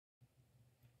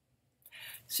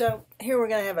So here we're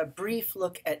going to have a brief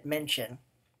look at Mention,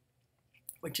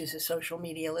 which is a social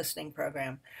media listening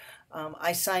program.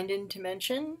 I signed into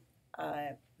Mention.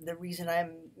 The reason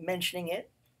I'm mentioning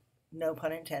it, no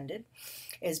pun intended,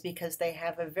 is because they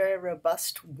have a very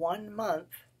robust 1 month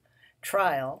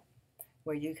trial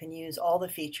where you can use all the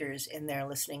features in their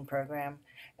listening program.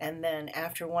 And then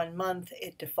after 1 month,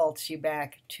 it defaults you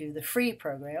back to the free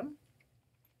program,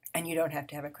 and you don't have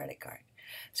to have a credit card.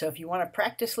 So if you want to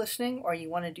practice listening or you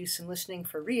want to do some listening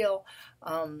for real,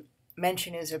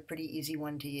 Mention is a pretty easy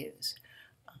one to use.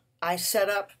 I set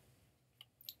up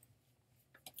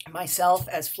myself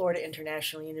as Florida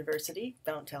International University,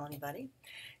 don't tell anybody,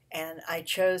 and I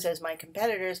chose as my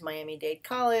competitors Miami-Dade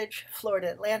College,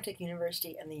 Florida Atlantic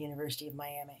University, and the University of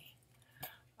Miami.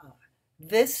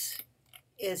 This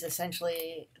is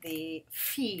essentially the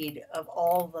feed of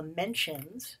all the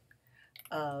mentions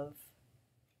of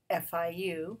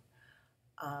FIU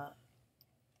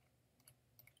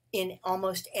in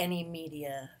almost any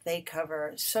media. They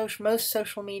cover most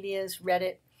social medias,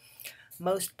 Reddit,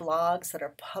 most blogs that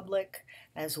are public,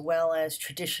 as well as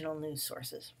traditional news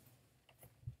sources.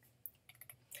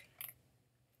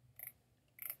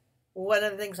 One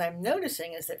of the things I'm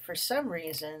noticing is that for some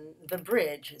reason the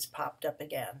bridge has popped up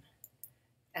again.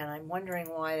 And I'm wondering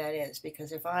why that is,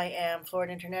 because if I am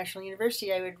Florida International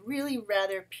University, I would really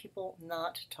rather people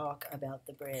not talk about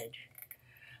the bridge.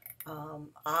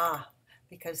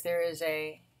 Because there is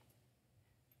a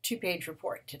 2-page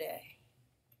report today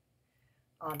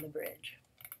on the bridge.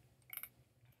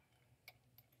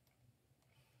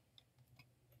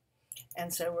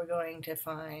 And so we're going to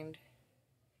find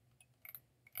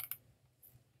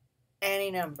any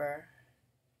number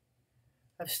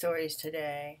of stories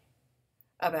today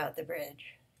about the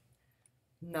bridge.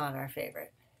 Not our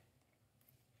favorite.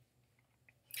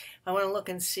 I want to look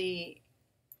and see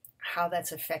how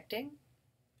that's affecting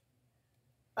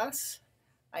us.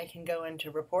 I can go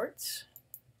into reports.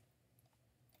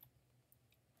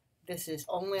 This is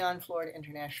only on Florida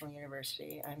International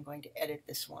University. I'm going to edit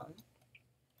this one.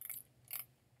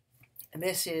 And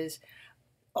this is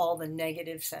all the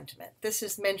negative sentiment. This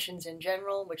is mentions in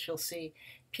general, which you'll see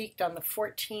peaked on the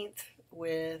 14th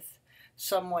with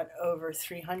somewhat over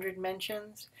 300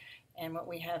 mentions. And what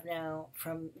we have now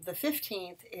from the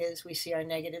 15th is we see our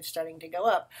negatives starting to go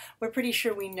up. We're pretty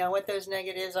sure we know what those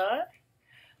negatives are.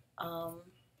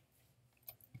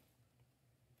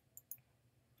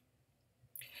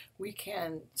 We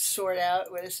can sort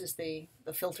out, well, this is the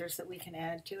filters that we can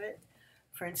add to it.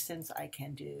 For instance, I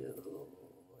can do,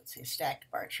 let's see, a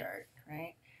stacked bar chart,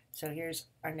 right? So here's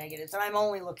our negatives, and I'm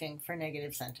only looking for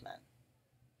negative sentiment.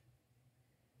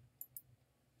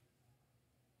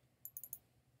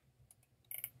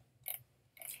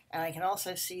 And I can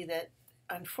also see that,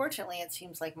 unfortunately, it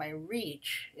seems like my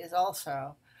reach is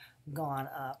also gone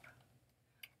up.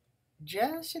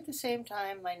 Just at the same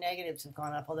time, my negatives have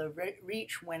gone up, although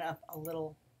reach went up a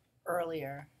little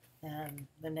earlier than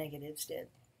the negatives did.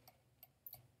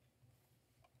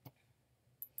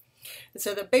 And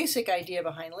so the basic idea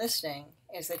behind listening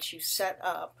is that you set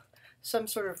up some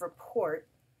sort of report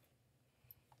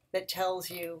that tells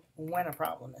you when a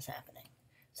problem is happening.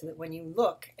 So that when you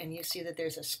look and you see that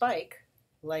there's a spike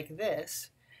like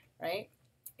this, right,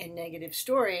 in negative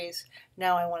stories,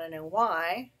 now I want to know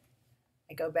why.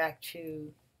 I go back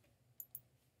to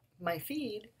my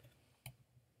feed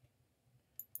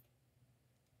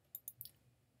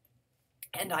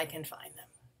and I can find them.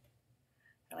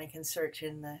 And I can search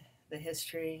in the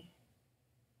history,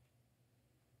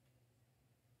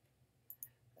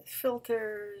 the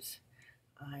filters.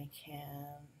 I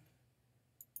can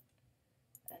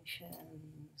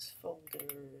mentions,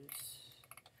 folders.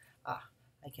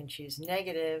 I can choose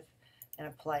negative and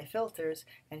apply filters,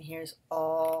 and here's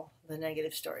all the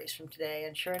negative stories from today.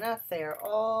 And sure enough, they are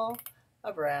all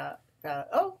about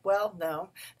oh, well, no,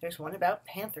 there's one about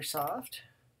PantherSoft,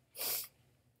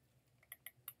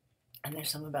 and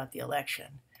there's some about the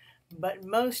election. But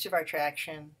most of our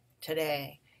traction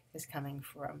today is coming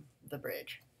from the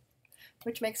bridge,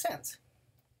 which makes sense.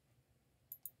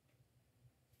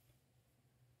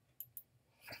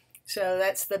 So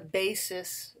that's the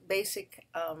basic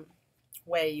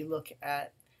way you look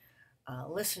at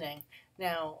listening.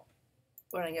 Now,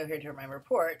 when I go here to my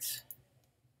reports,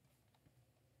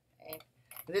 okay,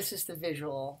 this is the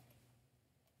visual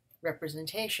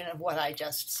representation of what I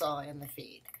just saw in the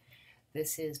feed.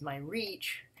 This is my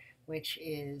reach, which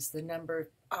is the number of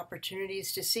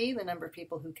opportunities to see, the number of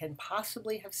people who can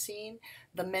possibly have seen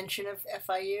the mention of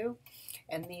FIU,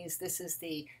 and this is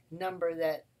the number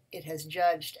that it has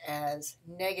judged as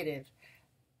negative.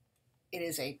 It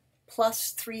is a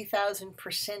plus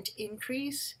 3,000%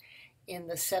 increase in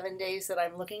the 7 days that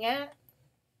I'm looking at,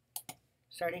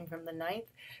 starting from the 9th,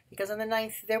 because on the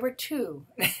 9th there were 2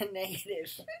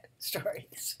 negative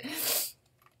stories.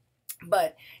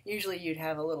 But usually you'd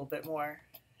have a little bit more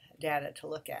data to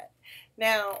look at.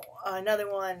 Now,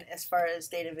 another one as far as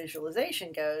data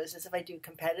visualization goes is if I do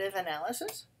competitive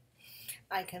analysis,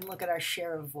 I can look at our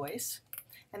share of voice,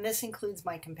 and this includes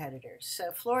my competitors.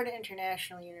 So Florida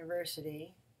International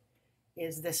University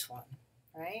is this one,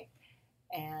 right?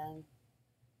 And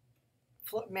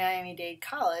Miami-Dade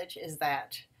College is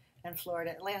that, and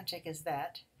Florida Atlantic is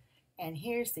that, and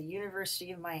here's the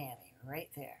University of Miami right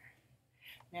there.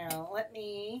 Now let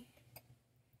me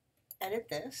edit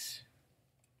this.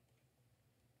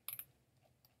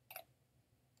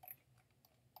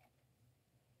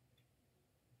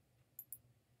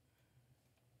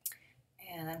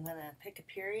 And I'm going to pick a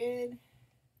period.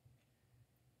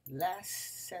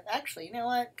 Actually, you know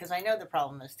what? Because I know the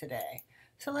problem is today.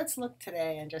 So let's look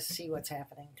today and just see what's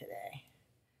happening today.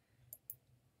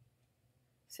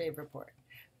 Save report.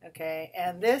 Okay,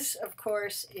 and this, of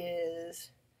course,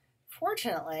 is,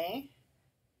 fortunately,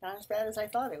 not as bad as I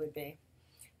thought it would be.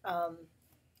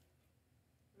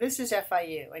 This is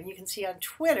FIU, and you can see on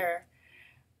Twitter,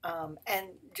 and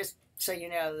just so you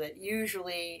know that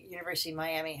usually University of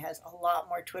Miami has a lot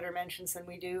more Twitter mentions than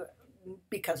we do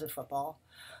because of football.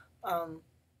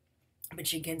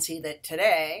 But you can see that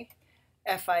today,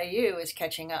 FIU is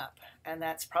catching up, and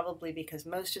that's probably because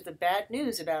most of the bad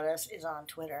news about us is on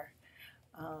Twitter.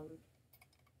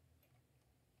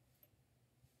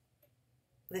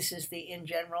 This is the in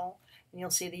general, and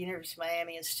you'll see the University of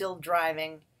Miami is still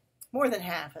driving more than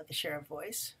half of the share of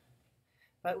voice,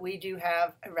 but we do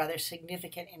have a rather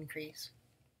significant increase.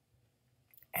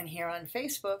 And here on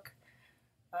Facebook,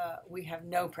 we have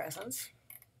no presence.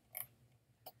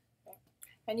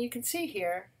 And you can see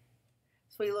here,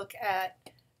 so we look at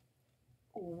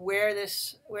where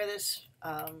these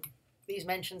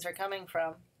mentions are coming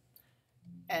from,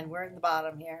 and we're in the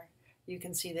bottom here. You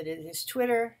can see that it is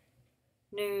Twitter,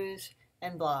 news,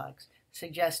 and blogs,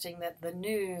 suggesting that the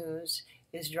news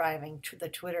is driving the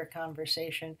Twitter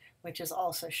conversation, which is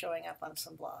also showing up on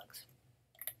some blogs.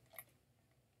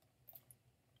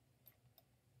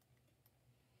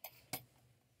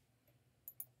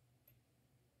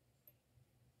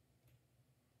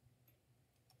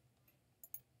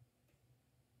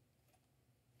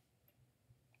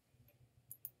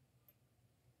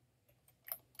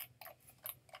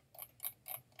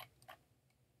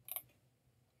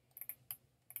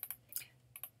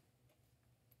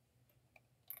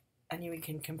 And we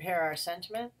can compare our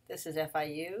sentiment. This is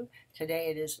FIU. Today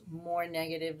it is more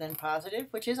negative than positive,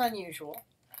 which is unusual.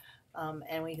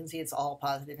 And we can see it's all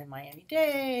positive in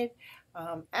Miami-Dade.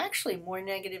 Actually more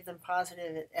negative than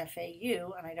positive at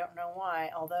FAU, and I don't know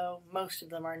why, although most of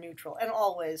them are neutral. And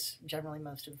always, generally,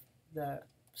 most of the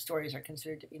stories are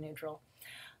considered to be neutral.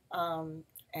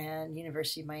 And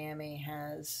University of Miami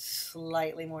has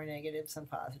slightly more negatives than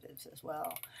positives as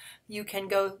well. You can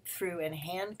go through and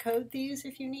hand code these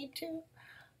if you need to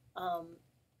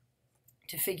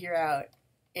figure out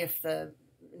if the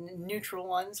neutral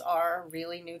ones are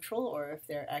really neutral or if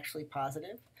they're actually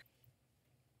positive.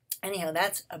 Anyhow,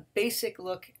 that's a basic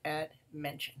look at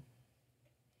mention.